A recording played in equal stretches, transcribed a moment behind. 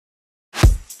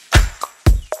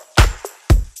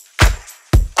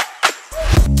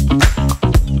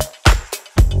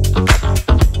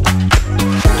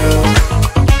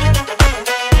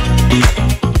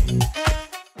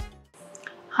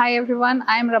Hi everyone,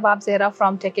 I'm Rabab Zehra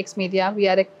from TECHx Media. We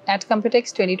are at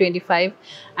COMPUTEX 2025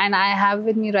 and I have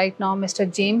with me right now Mr.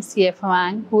 James C.F.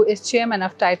 Huang, who is chairman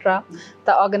of TAITRA,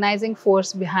 the organizing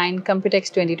force behind COMPUTEX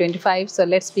 2025. So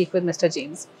let's speak with Mr.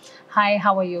 James. Hi,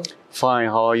 how are you? Fine,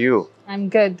 how are you? I'm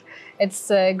good.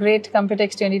 It's a great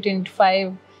COMPUTEX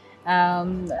 2025.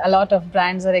 A lot of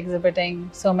brands are exhibiting,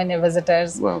 so many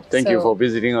visitors. Well, thank you for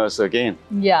visiting us again.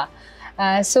 Yeah.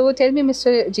 So tell me,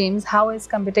 Mr. James, how is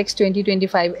COMPUTEX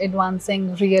 2025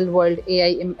 advancing real-world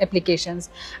AI applications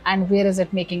and where is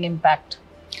it making impact?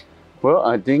 Well,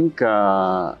 I think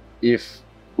if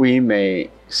we may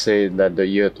say that the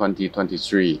year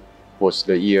 2023 was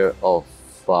the year of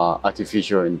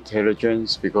artificial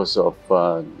intelligence because of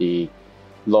the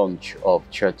launch of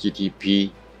ChatGPT,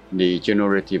 the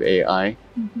generative AI.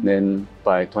 Then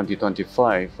by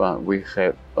 2025, we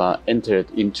have entered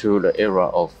into the era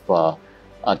of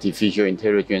artificial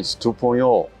intelligence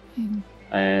 2.0.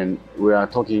 And we are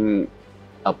talking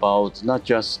about not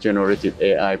just generative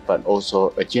AI, but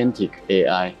also agentic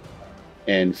AI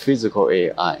and physical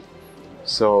AI.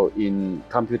 So in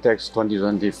COMPUTEX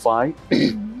 2025,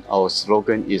 our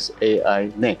slogan is AI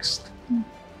Next.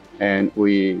 And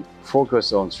we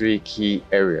focus on three key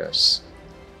areas.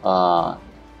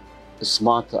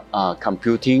 Smart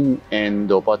computing and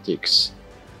robotics,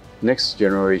 next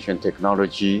generation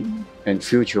technology, and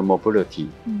future mobility.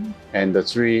 And the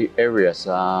three areas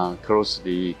are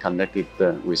closely connected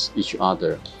with each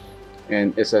other.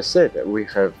 And as I said, we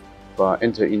have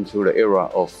entered into the era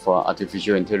of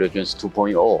artificial intelligence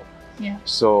 2.0. Yeah.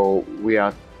 So we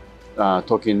are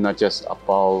talking not just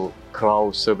about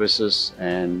cloud services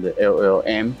and the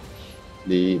LLM,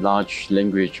 the large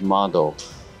language model,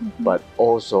 but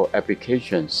also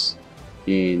applications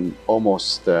in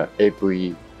almost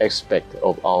every aspect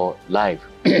of our life.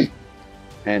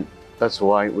 And that's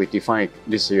why we define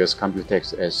this year's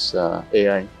COMPUTEX as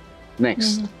AI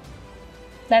Next.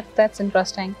 That's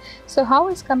interesting. So how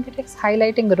is COMPUTEX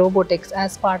highlighting robotics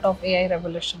as part of AI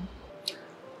revolution?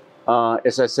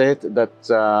 As I said,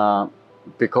 that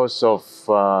because of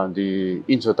the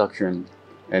introduction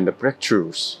and the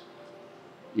breakthroughs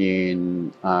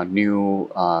in new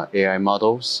AI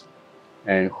models,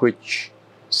 and which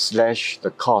slash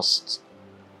the cost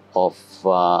of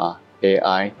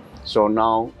AI. So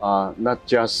now not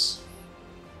just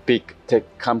big tech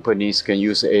companies can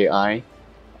use AI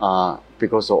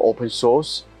because of open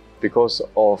source, because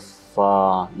of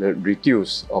the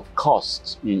reduce of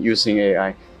costs in using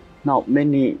AI. Now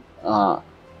many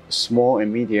small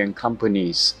and medium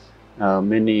companies,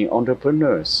 many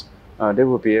entrepreneurs, they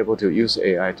will be able to use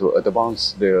AI to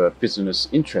advance their business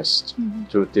interests,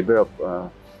 to develop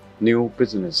new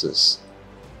businesses.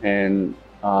 And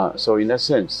so in that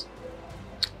sense,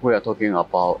 we are talking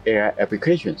about AI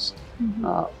applications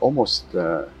almost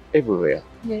everywhere.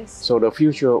 Yes. So the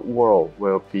future world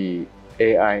will be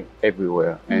AI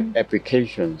everywhere and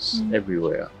applications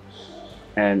everywhere.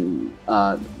 And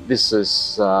this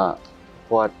is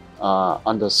what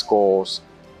underscores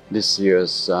this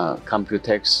year's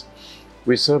COMPUTEX.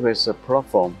 We serve as a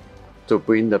platform to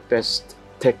bring the best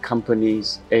tech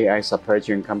companies, AI supply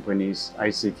chain companies,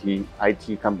 ICT,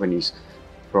 IT companies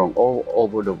from all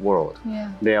over the world.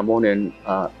 Yeah. There are more than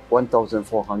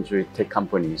 1,400 tech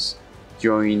companies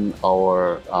join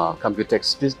our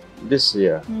COMPUTEX this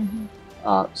year.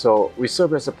 So we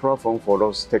serve as a platform for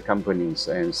those tech companies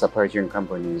and supply chain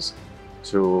companies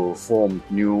to form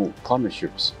new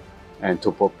partnerships and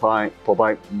to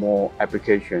provide more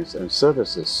applications and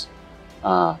services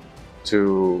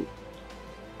to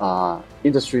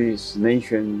industries,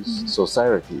 nations,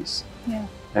 societies. Yeah.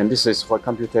 And this is what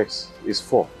COMPUTEX is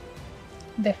for.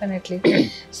 Definitely.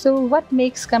 So what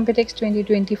makes COMPUTEX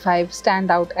 2025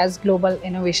 stand out as global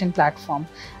innovation platform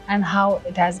and how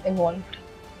it has evolved?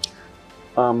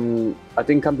 I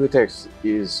think COMPUTEX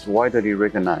is widely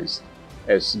recognized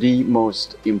as the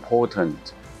most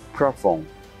important platform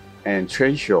and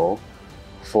trade show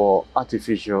for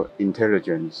artificial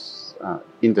intelligence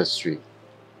industry.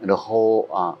 And the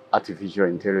whole artificial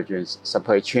intelligence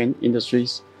supply chain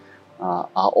industries are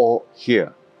all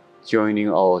here joining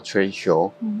our trade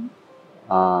show.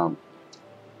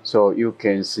 So you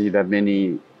can see that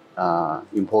many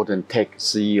important tech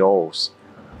CEOs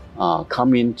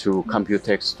come into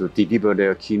COMPUTEX to deliver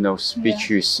their keynote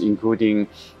speeches, including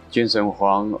James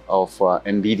Huang of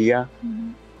NVIDIA,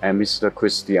 and Mr.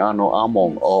 Cristiano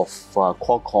Amon of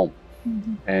Qualcomm,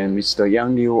 and Mr.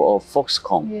 Yang Liu of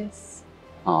Foxconn. Yes.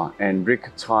 And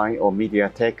Rick Tsai of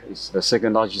MediaTek is the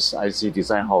second largest IC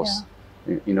design house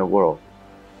in the world.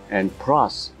 And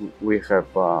plus, we have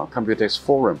COMPUTEX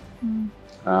Forum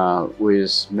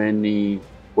with many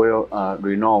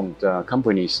renowned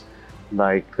companies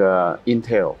like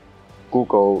Intel,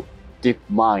 Google,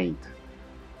 DeepMind,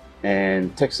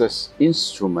 and Texas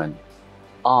Instrument,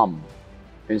 ARM,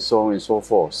 and so on and so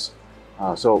forth.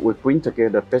 So we bring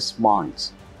together best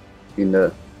minds in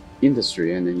the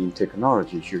industry and in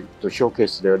technology to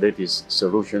showcase the latest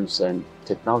solutions and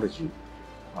technology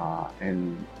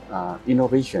and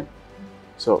innovation.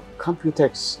 So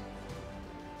COMPUTEX,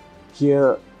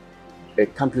 here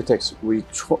at COMPUTEX,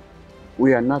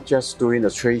 we are not just doing a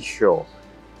trade show.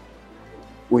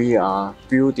 We are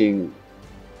building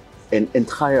an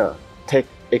entire tech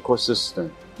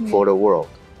ecosystem for the world.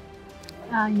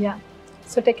 Yeah.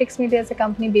 So TECHx Media is a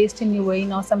company based in UAE.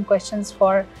 Now some questions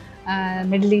for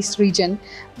Middle East region.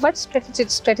 What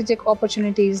strategic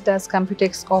opportunities does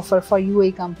COMPUTEX offer for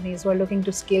UAE companies who are looking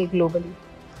to scale globally?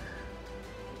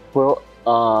 Well,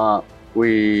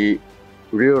 we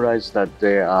realize that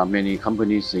there are many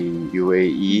companies in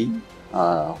UAE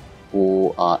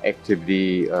who are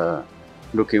actively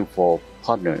looking for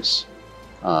partners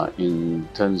in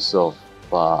terms of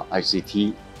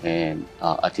ICT and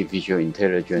artificial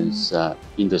intelligence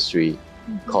industry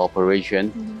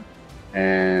cooperation.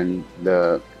 And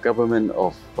the government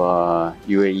of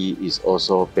UAE is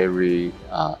also very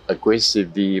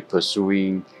aggressively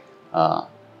pursuing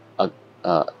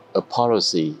a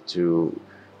policy to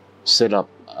set up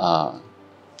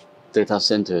data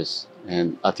centers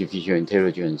and artificial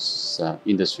intelligence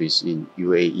industries in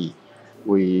UAE.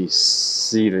 We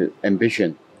see the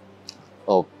ambition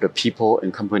of the people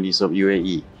and companies of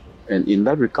UAE. And in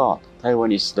that regard,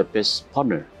 Taiwan is the best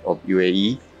partner of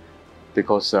UAE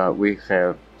because we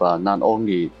have not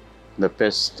only the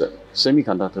best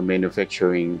semiconductor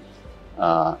manufacturing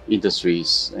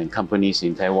industries and companies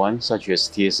in Taiwan, such as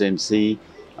TSMC,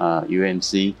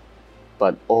 UMC,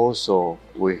 but also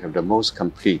we have the most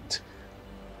complete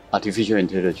artificial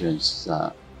intelligence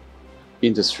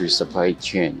industry supply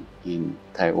chain in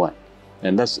Taiwan.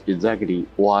 And that's exactly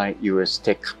why US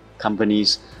tech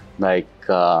companies like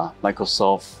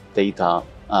Microsoft,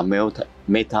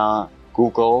 Meta,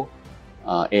 Google,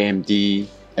 AMD,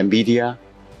 NVIDIA,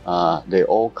 they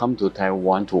all come to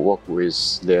Taiwan to work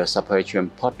with their supply chain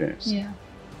partners. Yeah.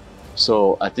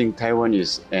 So I think Taiwan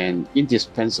is an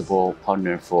indispensable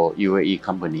partner for UAE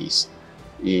companies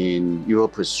in your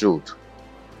pursuit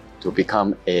to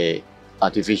become an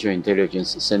artificial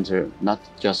intelligence center, not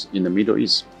just in the Middle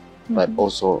East, but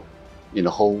also in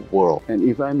the whole world. And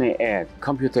if I may add,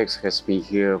 COMPUTEX has been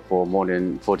here for more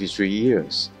than 43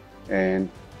 years. And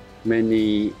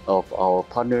many of our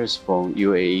partners from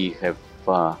UAE have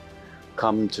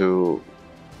come to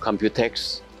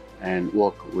COMPUTEX and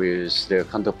work with their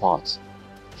counterparts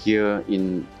here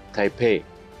in Taipei.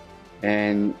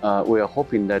 And we are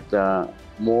hoping that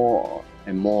more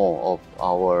and more of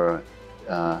our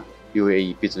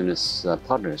UAE business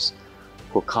partners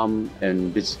will come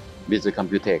and visit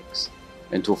COMPUTEX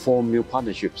and to form new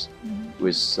partnerships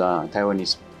with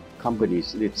Taiwanese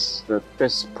companies. It's the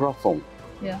best platform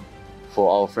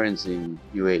for our friends in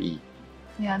UAE.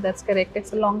 Yeah, that's correct.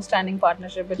 It's a long-standing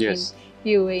partnership between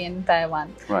UAE and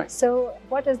Taiwan. Right. So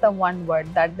what is the one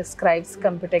word that describes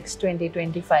COMPUTEX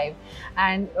 2025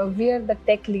 and where the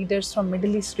tech leaders from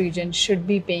Middle East region should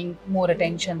be paying more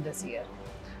attention this year?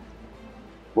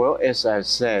 Well, as I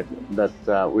said,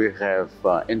 that we have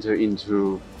entered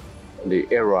into the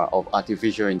era of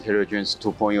artificial intelligence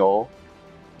 2.0,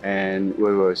 and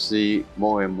we will see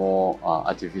more and more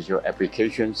artificial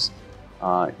applications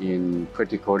in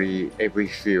practically every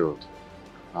field,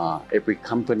 every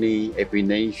company, every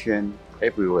nation,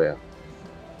 everywhere.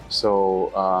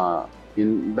 So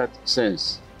in that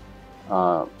sense,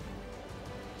 let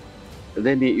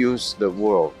me use the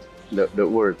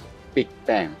word Big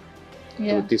Bang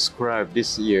to describe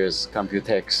this year's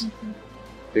COMPUTEX,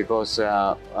 because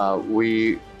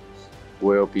we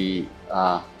will be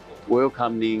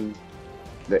welcoming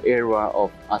the era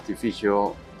of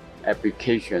artificial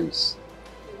applications,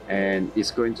 and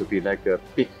it's going to be like a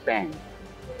big bang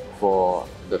for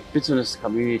the business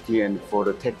community and for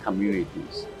the tech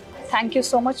communities. Thank you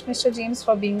so much, Mr. James,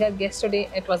 for being our guest today.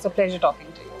 It was a pleasure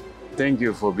talking to you. Thank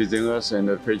you for visiting us, and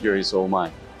the pleasure is all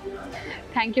mine.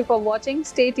 Thank you for watching.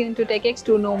 Stay tuned to TECHx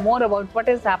to know more about what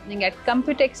is happening at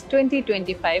COMPUTEX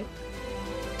 2025.